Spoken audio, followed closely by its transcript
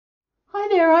Hi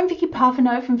there, I'm Vicki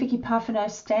Parfano from Vicki Parfano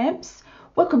Stamps.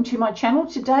 Welcome to my channel.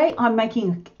 Today I'm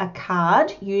making a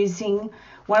card using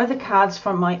one of the cards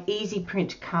from my Easy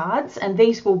Print cards, and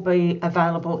these will be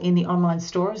available in the online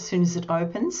store as soon as it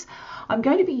opens. I'm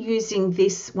going to be using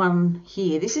this one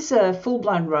here. This is a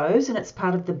full-blown rose and it's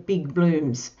part of the Big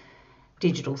Blooms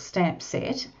digital stamp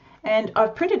set. And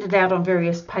I've printed it out on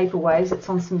various paperways. It's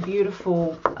on some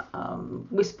beautiful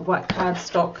Whisper White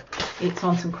cardstock. It's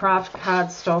on some craft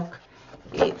cardstock.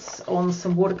 It's on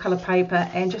some watercolour paper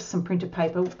and just some printer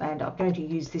paper, and I'm going to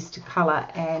use this to colour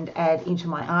and add into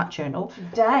my art journal.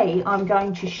 Today I'm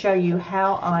going to show you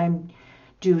how I'm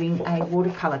doing a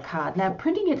watercolour card. Now,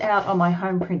 printing it out on my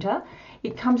home printer,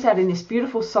 it comes out in this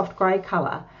beautiful soft grey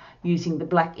colour using the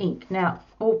black ink. Now,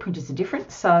 all printers are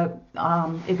different, so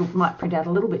it might print out a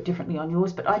little bit differently on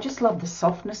yours, but I just love the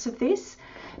softness of this.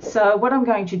 So what I'm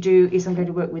going to do is I'm going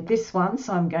to work with this one.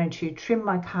 So I'm going to trim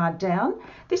my card down.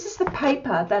 This is the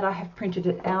paper that I have printed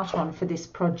it out on for this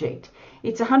project.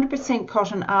 It's 100%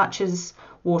 cotton Arches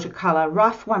watercolour,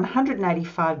 rough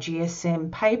 185 GSM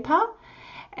paper.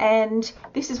 And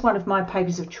this is one of my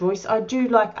papers of choice. I do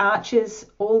like Arches,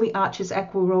 all the Arches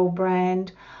Aquarelle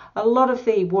brand. A lot of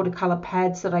the watercolour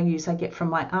pads that I use I get from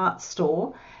my art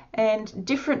store. And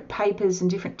different papers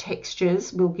and different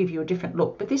textures will give you a different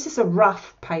look, but this is a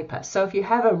rough paper, so if you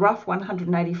have a rough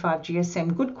 185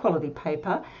 GSM good quality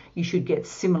paper, you should get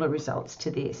similar results to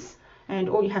this. And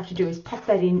all you have to do is pop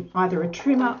that in either a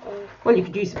trimmer, well, you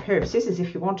could use a pair of scissors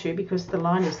if you want to, because the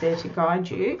line is there to guide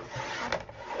you.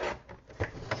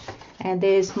 And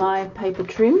there's my paper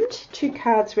trimmed, 2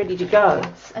 cards ready to go,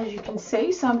 as you can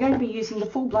see. So I'm going to be using the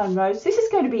full-blown rose. This is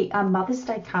going to be a Mother's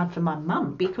Day card for my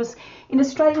mum, because in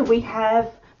Australia we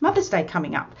have Mother's Day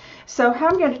coming up. So how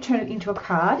I'm going to turn it into a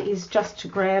card is just to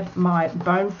grab my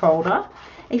bone folder.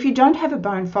 If you don't have a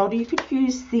bone folder, you could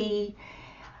use the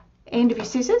end of your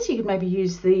scissors. You could maybe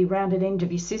use the rounded end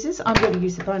of your scissors. I'm going to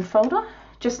use the bone folder.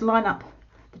 Just line up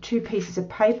the 2 pieces of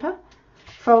paper,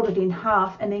 fold it in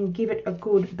half, and then give it a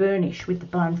good burnish with the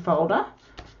bone folder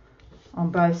on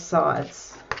both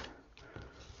sides.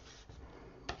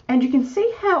 And you can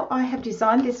see how I have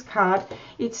designed this card.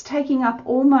 It's taking up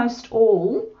almost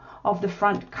all of the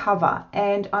front cover,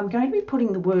 and I'm going to be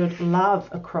putting the word love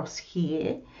across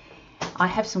here. I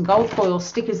have some gold foil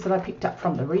stickers that I picked up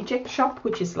from the Reject Shop,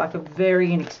 which is like a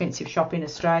very inexpensive shop in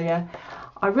Australia.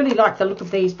 I really like the look of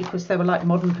these because they were like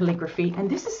modern calligraphy, and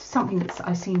this is something that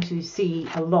I seem to see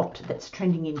a lot that's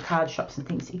trending in card shops and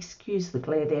things. Excuse the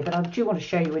glare there, but I do want to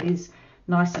show you it is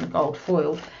nice and gold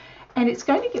foiled. And it's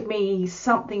going to give me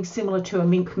something similar to a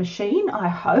mink machine, I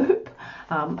hope.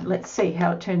 Let's see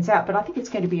how it turns out, but I think it's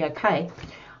going to be okay.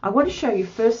 I want to show you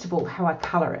first of all how I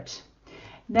colour it.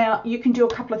 Now, you can do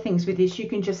a couple of things with this. You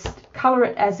can just colour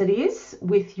it as it is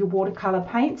with your watercolour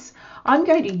paints. I'm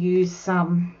going to use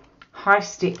some high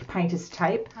stick painter's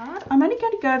tape. I'm only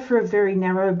going to go for a very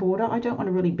narrow border. I don't want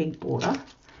a really big border.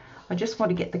 I just want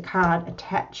to get the card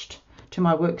attached to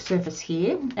my work surface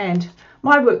here. And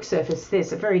my work surface,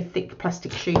 there's a very thick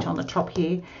plastic sheet on the top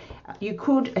here. You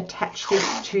could attach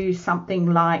this to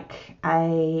something like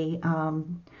a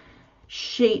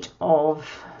sheet of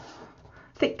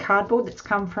thick cardboard that's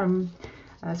come from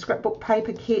a scrapbook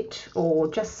paper kit, or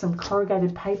just some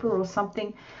corrugated paper or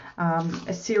something.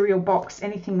 A cereal box,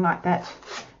 anything like that,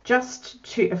 just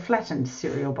to a flattened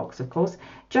cereal box, of course,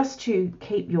 just to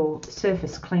keep your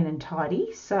surface clean and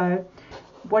tidy. So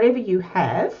whatever you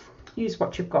have, use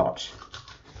what you've got.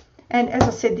 And as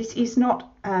I said, this is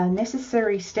not a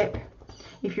necessary step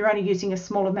if you're only using a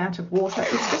small amount of water.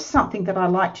 It's just something that I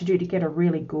like to do to get a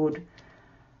really good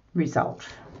result.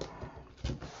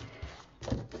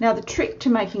 Now, the trick to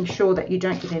making sure that you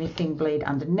don't get anything bleed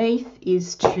underneath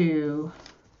is to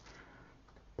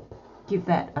give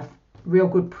that a real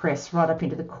good press right up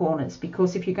into the corners,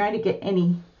 because if you're going to get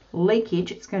any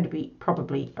leakage, it's going to be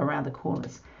probably around the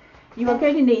corners. You are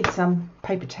going to need some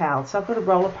paper towel. So I've got a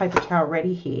roll of paper towel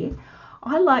ready here.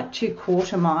 I like to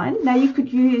quarter mine. Now, you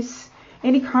could use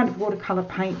any kind of watercolour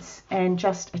paints and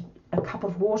just a cup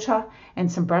of water and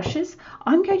some brushes.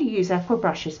 I'm going to use aqua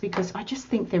brushes because I just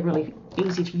think they're really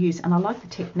easy to use, and I like the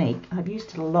technique. I've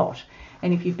used it a lot,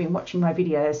 and if you've been watching my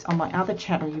videos on my other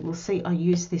channel, you will see I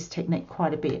use this technique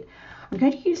quite a bit. I'm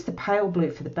going to use the pale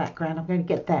blue for the background. I'm going to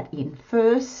get that in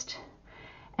first,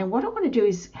 and what I want to do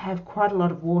is have quite a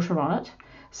lot of water on it.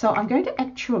 So I'm going to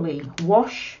actually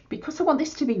wash, because I want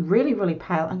this to be really, really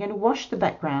pale, I'm going to wash the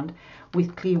background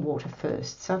with clear water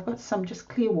first. So I've got some just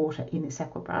clear water in this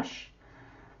aqua brush,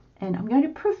 and I'm going to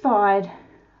provide,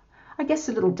 I guess,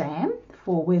 a little dam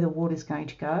for where the water is going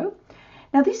to go.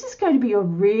 Now, this is going to be a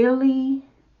really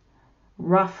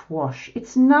rough wash.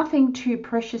 It's nothing too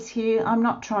precious here. I'm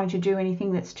not trying to do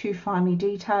anything that's too finely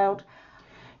detailed.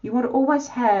 You want to always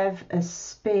have a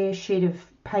spare sheet of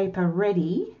paper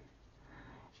ready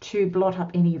to blot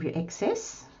up any of your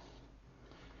excess.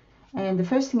 And the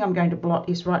first thing I'm going to blot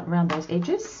is right around those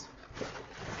edges.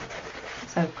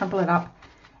 So crumple it up,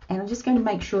 and I'm just going to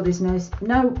make sure there's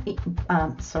no ink. I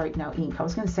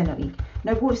was going to say no ink.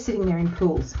 No water sitting there in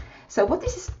pools. So what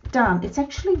this has done, it's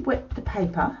actually wet the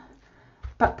paper,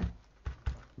 but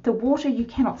the water, you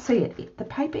cannot see it. The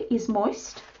paper is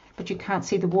moist, but you can't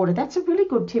see the water. That's a really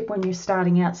good tip when you're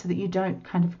starting out, so that you don't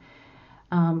kind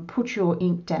of put your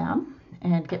ink down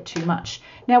and get too much.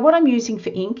 Now what I'm using for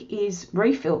ink is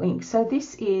refill ink. So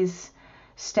this is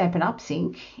Stampin' Up's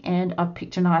ink, and I've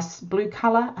picked a nice blue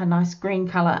colour, a nice green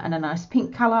colour, and a nice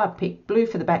pink colour. I've picked blue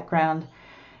for the background,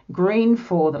 green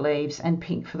for the leaves, and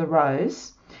pink for the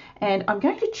rose. And I'm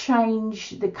going to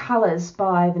change the colours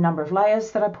by the number of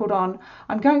layers that I put on.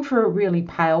 I'm going for a really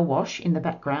pale wash in the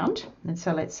background, and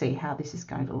so let's see how this is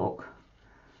going to look.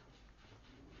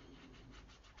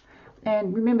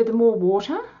 And remember, the more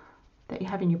water that you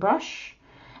have in your brush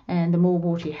and the more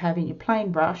water you have in your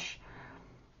plain brush,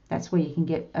 that's where you can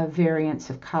get a variance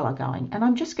of colour going. And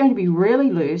I'm just going to be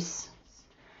really loose,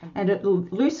 and a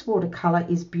loose watercolour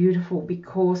is beautiful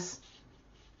because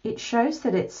it shows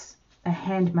that it's a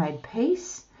handmade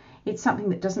piece. It's something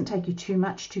that doesn't take you too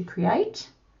much to create,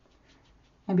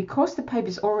 and because the paper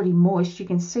is already moist, you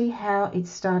can see how it's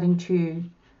starting to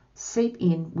seep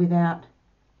in without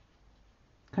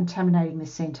contaminating the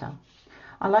centre.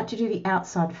 I like to do the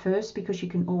outside first because you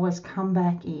can always come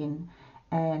back in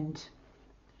and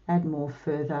add more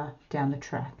further down the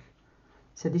track.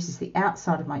 So this is the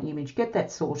outside of my image. Get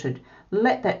that sorted,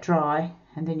 let that dry,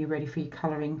 and then you're ready for your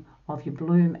colouring of your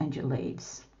bloom and your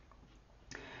leaves.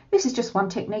 This is just one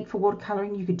technique for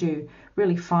watercolouring. You could do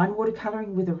really fine watercolouring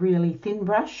with a really thin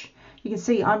brush. You can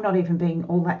see I'm not even being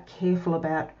all that careful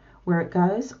about where it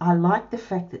goes. I like the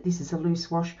fact that this is a loose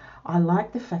wash. I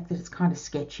like the fact that it's kind of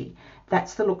sketchy.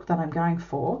 That's the look that I'm going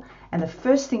for. And the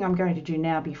first thing I'm going to do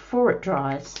now before it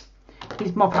dries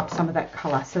is mop up some of that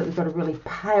colour so that we've got a really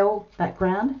pale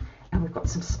background and we've got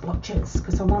some splotches,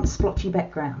 because I want splotchy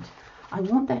background. I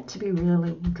want that to be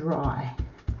really dry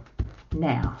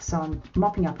now. So I'm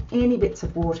mopping up any bits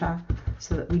of water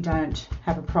so that we don't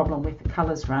have a problem with the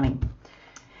colours running.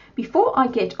 Before I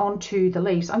get onto the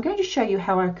leaves, I'm going to show you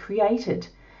how I created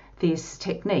this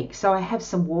technique. So I have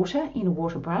some water in a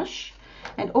water brush,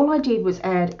 and all I did was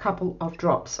add a couple of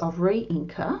drops of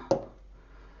re-inker.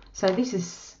 So this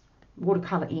is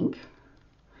watercolour ink,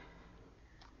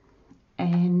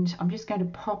 and I'm just going to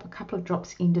pop a couple of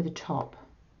drops into the top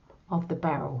of the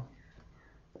barrel,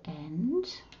 and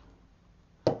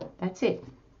that's it.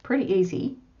 Pretty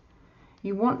easy.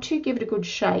 You want to give it a good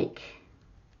shake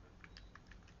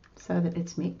so that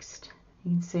it's mixed.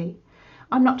 You can see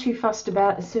I'm not too fussed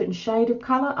about a certain shade of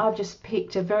colour. I've just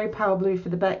picked a very pale blue for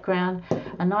the background,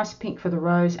 a nice pink for the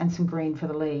rose, and some green for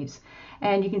the leaves.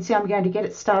 And you can see I'm going to get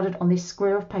it started on this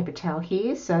square of paper towel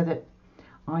here so that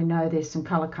I know there's some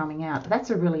colour coming out. That's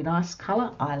a really nice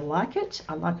colour. I like it.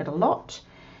 I like it a lot.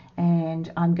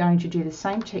 And I'm going to do the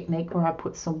same technique where I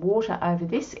put some water over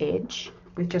this edge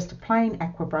with just a plain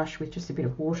aqua brush with just a bit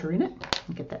of water in it,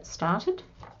 and get that started.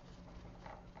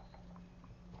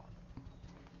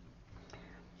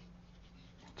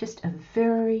 Just a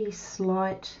very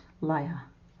slight layer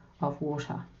of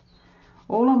water.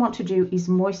 All I want to do is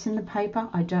moisten the paper.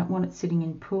 I don't want it sitting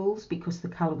in pools because the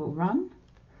colour will run.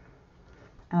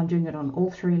 And I'm doing it on all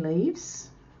 3 leaves.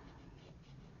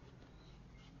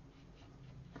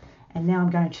 And now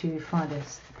I'm going to find a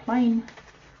plain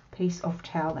piece of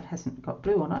towel that hasn't got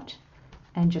glue on it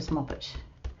and just mop it.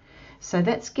 So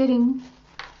that's getting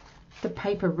the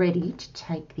paper ready to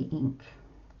take the ink.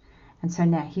 And so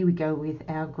now here we go with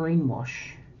our green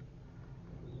wash.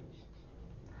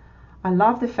 I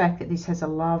love the fact that this has a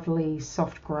lovely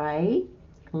soft grey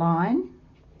line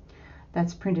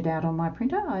that's printed out on my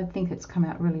printer. I think it's come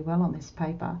out really well on this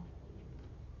paper.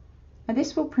 And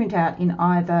this will print out in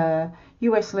either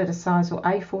US letter size or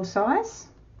A4 size.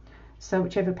 So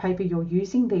whichever paper you're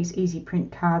using, these easy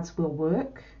print cards will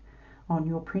work on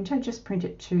your printer. Just print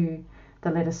it to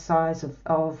the letter size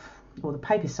or the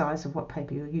paper size of what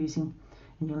paper you're using,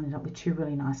 and you'll end up with 2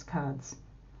 really nice cards.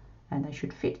 And they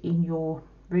should fit in your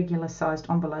regular sized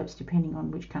envelopes depending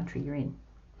on which country you're in.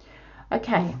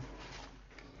 Okay,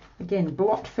 again,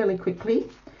 blot fairly quickly.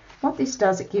 What this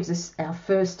does, it gives us our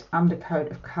first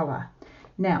undercoat of colour.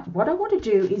 Now, what I want to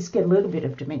do is get a little bit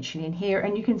of dimension in here,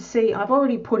 and you can see I've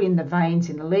already put in the veins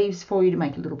in the leaves for you to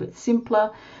make it a little bit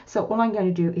simpler. So all I'm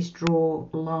going to do is draw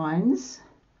lines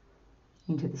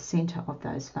into the center of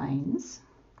those veins,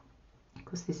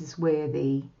 because this is where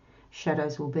the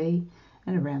shadows will be,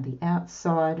 and around the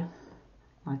outside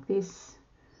like this.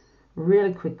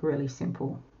 Really quick, really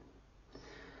simple.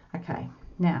 Okay,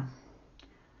 now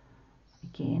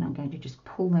again I'm going to just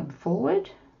pull them forward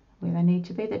where they need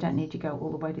to be. They don't need to go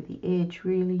all the way to the edge,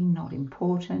 really, not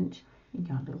important. You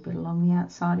go a little bit along the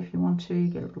outside if you want to,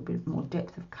 get a little bit more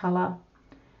depth of colour.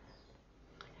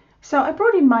 So I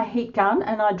brought in my heat gun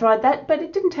and I dried that, but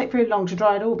it didn't take very long to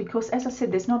dry at all because, as I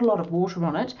said, there's not a lot of water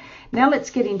on it. Now let's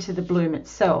get into the bloom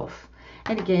itself.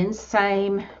 And again,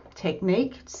 same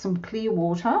technique, some clear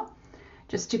water,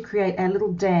 just to create our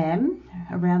little dam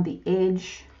around the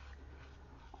edge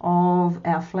of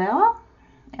our flower.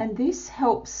 And this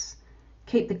helps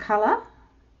keep the colour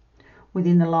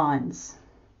within the lines.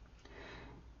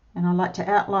 And I like to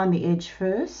outline the edge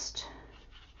first.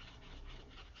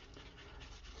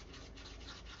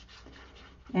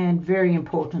 And very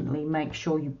importantly, make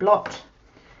sure you blot.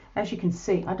 As you can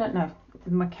see, I don't know,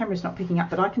 my camera's not picking up,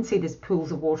 but I can see there's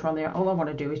pools of water on there. All I want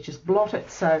to do is just blot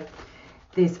it so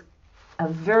there's a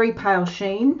very pale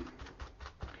sheen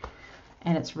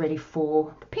and it's ready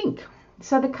for pink.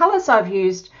 So the colours I've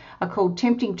used are called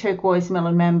Tempting Turquoise,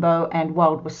 Melon Mambo and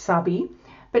Wild Wasabi.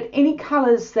 But any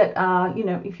colours that are, you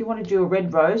know, if you want to do a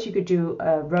red rose, you could do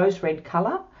a rose red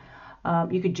colour.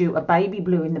 You could do a baby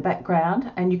blue in the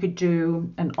background, and you could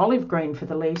do an olive green for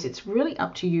the leaves. It's really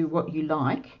up to you what you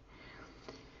like.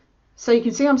 So you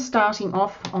can see I'm starting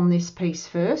off on this piece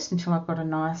first until I've got a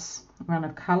nice run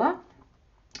of colour.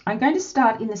 I'm going to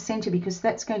start in the centre because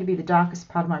that's going to be the darkest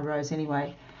part of my rose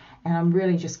anyway, and I'm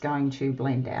really just going to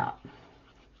blend out.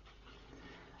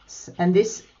 And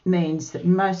this means that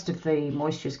most of the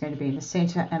moisture is going to be in the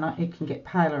centre, and it can get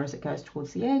paler as it goes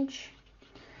towards the edge.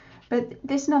 But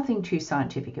there's nothing too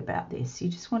scientific about this. You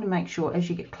just want to make sure as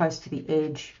you get close to the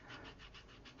edge,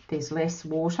 there's less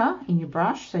water in your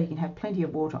brush, so you can have plenty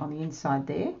of water on the inside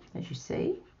there, as you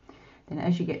see. Then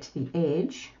as you get to the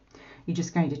edge, you're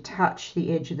just going to touch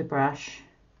the edge of the brush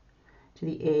to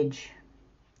the edge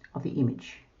of the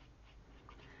image,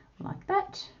 like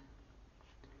that.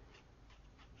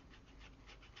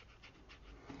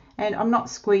 And I'm not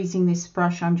squeezing this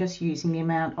brush, I'm just using the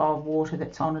amount of water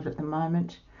that's on it at the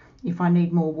moment. If I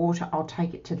need more water, I'll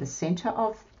take it to the center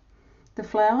of the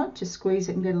flower to squeeze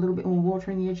it and get a little bit more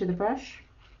water in the edge of the brush.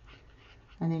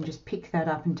 And then just pick that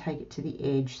up and take it to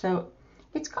the edge. So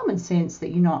it's common sense that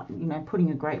you're not, you know, putting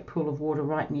a great pool of water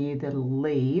right near the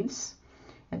leaves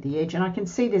at the edge. And I can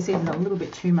see there's even a little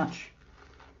bit too much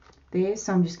there.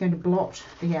 So I'm just going to blot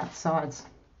the outsides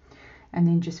and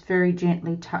then just very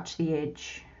gently touch the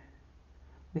edge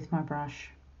with my brush.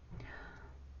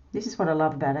 This is what I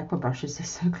love about aqua brushes. They're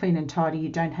so clean and tidy. You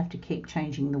don't have to keep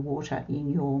changing the water in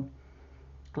your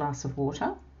glass of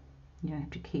water. You don't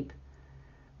have to keep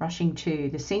rushing to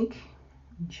the sink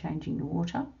and changing the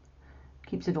water.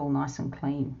 Keeps it all nice and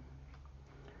clean.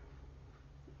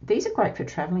 These are great for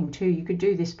traveling too. You could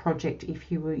do this project if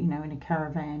you were, you know, in a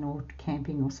caravan or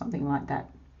camping or something like that,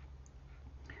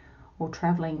 or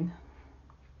traveling.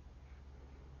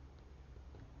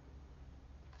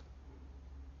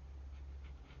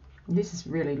 This is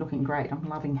really looking great. I'm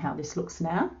loving how this looks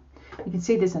now. You can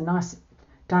see there's a nice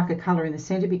darker colour in the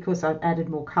centre because I've added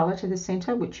more colour to the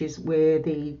centre, which is where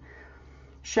the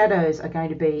shadows are going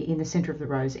to be in the centre of the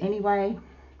rose anyway.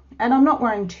 And I'm not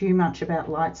worrying too much about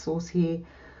light source here.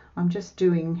 I'm just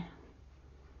doing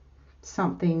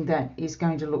something that is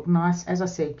going to look nice. As I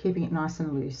said, keeping it nice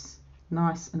and loose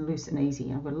and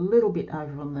easy. I've got a little bit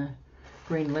over on the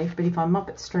green leaf, but if I mop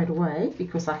it straight away,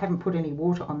 because I haven't put any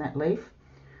water on that leaf,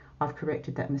 I've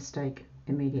corrected that mistake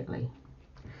immediately.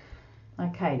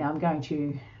 Okay, now I'm going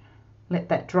to let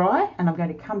that dry and I'm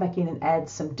going to come back in and add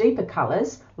some deeper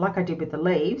colours like I did with the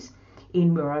leaves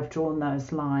in where I've drawn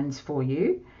those lines for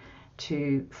you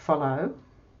to follow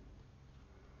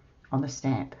on the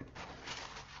stamp.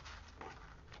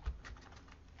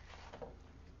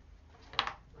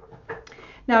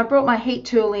 Now I brought my heat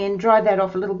tool in, dried that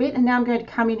off a little bit, and now I'm going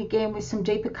to come in again with some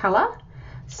deeper colour,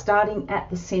 starting at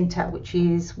the centre, which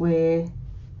is where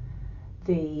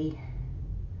the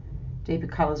deeper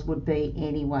colours would be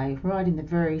anyway, right in the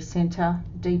very centre,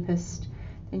 deepest.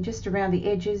 Then just around the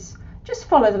edges, just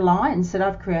follow the lines that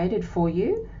I've created for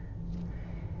you.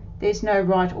 There's no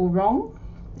right or wrong.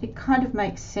 It kind of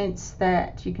makes sense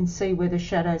that you can see where the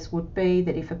shadows would be,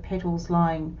 that if a petal's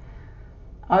lying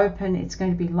open, it's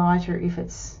going to be lighter. If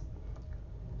it's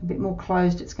a bit more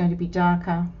closed, it's going to be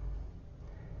darker.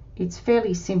 It's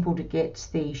fairly simple to get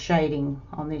the shading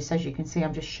on this. As you can see,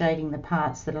 I'm just shading the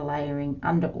parts that are layering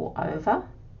under or over.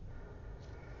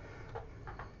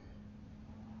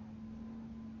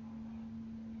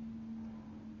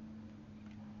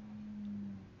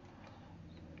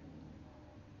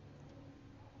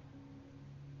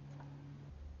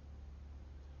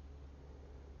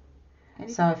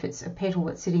 So if it's a petal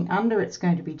that's sitting under, it's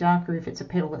going to be darker. If it's a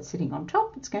petal that's sitting on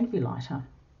top, it's going to be lighter.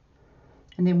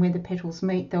 And then where the petals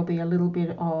meet, there'll be a little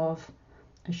bit of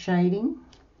a shading.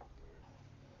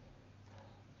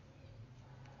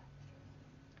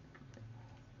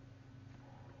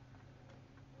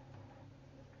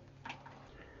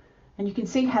 And you can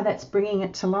see how that's bringing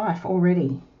it to life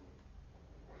already.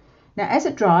 Now as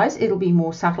it dries, it'll be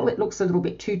more subtle. It looks a little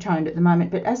bit two-toned at the moment,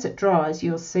 but as it dries,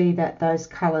 you'll see that those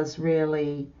colours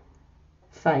really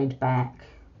fade back.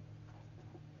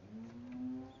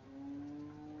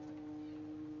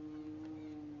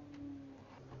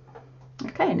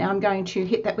 Okay, now I'm going to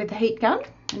hit that with the heat gun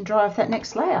and dry off that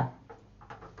next layer.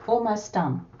 Almost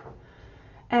done.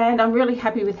 And I'm really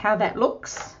happy with how that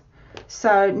looks.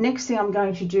 So next thing I'm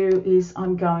going to do is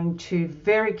I'm going to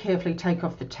very carefully take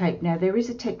off the tape. Now there is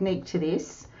a technique to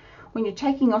this. When you're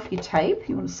taking off your tape,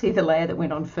 you want to see the layer that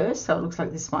went on first, so it looks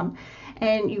like this one,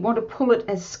 and you want to pull it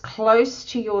as close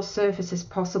to your surface as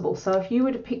possible. So if you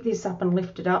were to pick this up and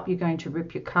lift it up, you're going to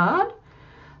rip your card.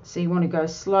 So you want to go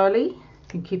slowly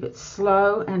and keep it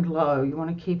slow and low. You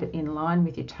want to keep it in line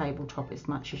with your tabletop as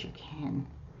much as you can.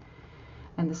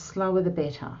 And the slower the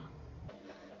better.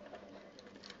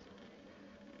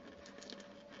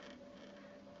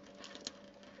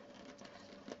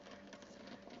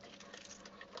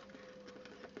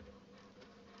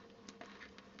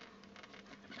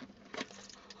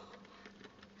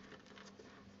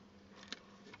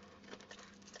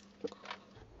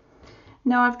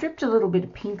 Now I've dripped a little bit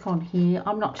of pink on here.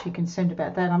 I'm not too concerned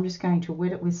about that. I'm just going to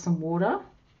wet it with some water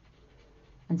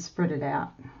and spread it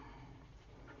out.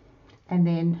 And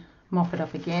then mop it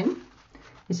up again.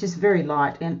 It's just very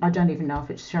light, and I don't even know if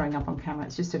it's showing up on camera.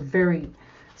 It's just a very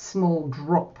small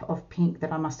drop of pink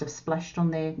that I must have splashed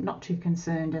on there. Not too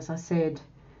concerned, as I said.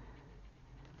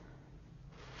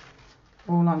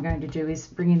 All I'm going to do is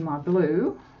bring in my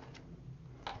blue.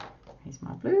 Here's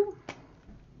my blue.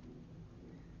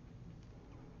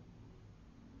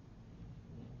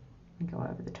 And go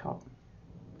over the top.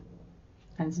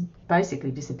 And it's basically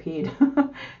disappeared.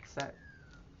 So.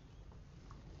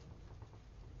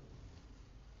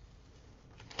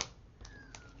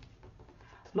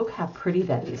 Look how pretty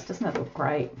that is. Doesn't that look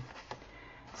great?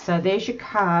 So there's your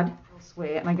card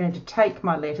elsewhere, and I'm going to take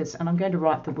my letters and I'm going to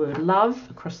write the word love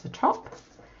across the top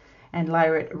and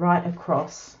layer it right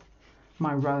across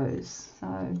my rose.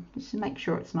 So just make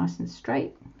sure it's nice and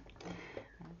straight.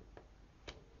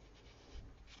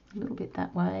 A little bit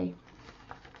that way.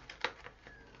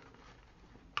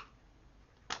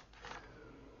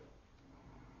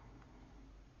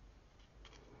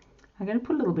 I'm going to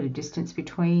put a little bit of distance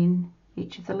between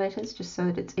each of the letters just so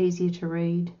that it's easier to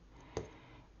read.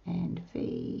 And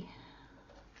V.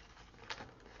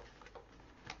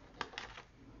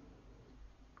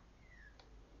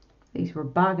 These were a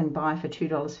bargain buy for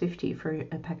 $2.50 for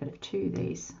a packet of 2,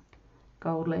 these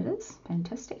gold letters.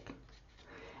 Fantastic.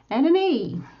 And an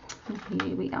E. And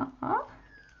here we are.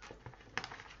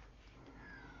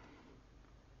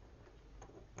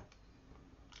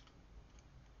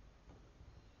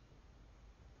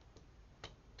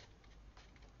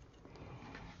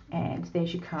 And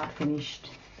there's your card finished.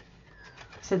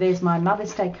 So there's my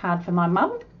Mother's Day card for my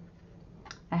mum.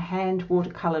 A hand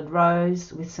watercoloured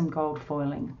rose with some gold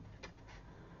foiling.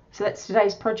 So that's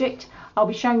today's project. I'll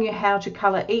be showing you how to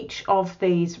colour each of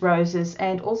these roses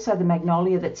and also the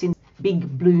magnolia that's in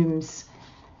Big Blooms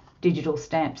digital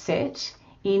stamp set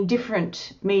in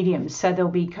different mediums. So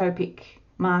there'll be Copic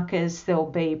markers,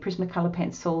 there'll be Prismacolor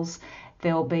pencils,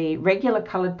 there'll be regular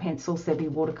coloured pencils, there'll be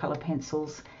watercolour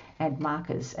pencils and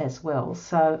markers as well.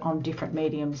 So on different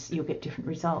mediums you'll get different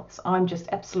results. I'm just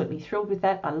absolutely thrilled with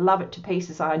that. I love it to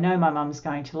pieces. I know my mum's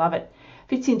going to love it.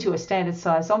 Fits into a standard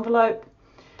size envelope.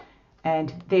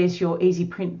 And there's your Easy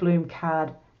Print Bloom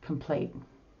card complete.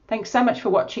 Thanks so much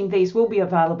for watching. These will be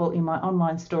available in my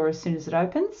online store as soon as it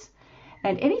opens.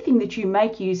 And anything that you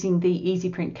make using the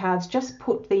Easy Print cards, just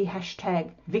put the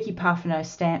hashtag Vicki Parfeneau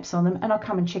stamps on them and I'll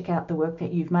come and check out the work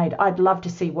that you've made. I'd love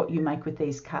to see what you make with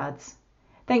these cards.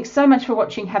 Thanks so much for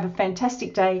watching. Have a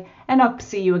fantastic day and I'll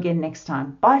see you again next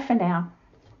time. Bye for now.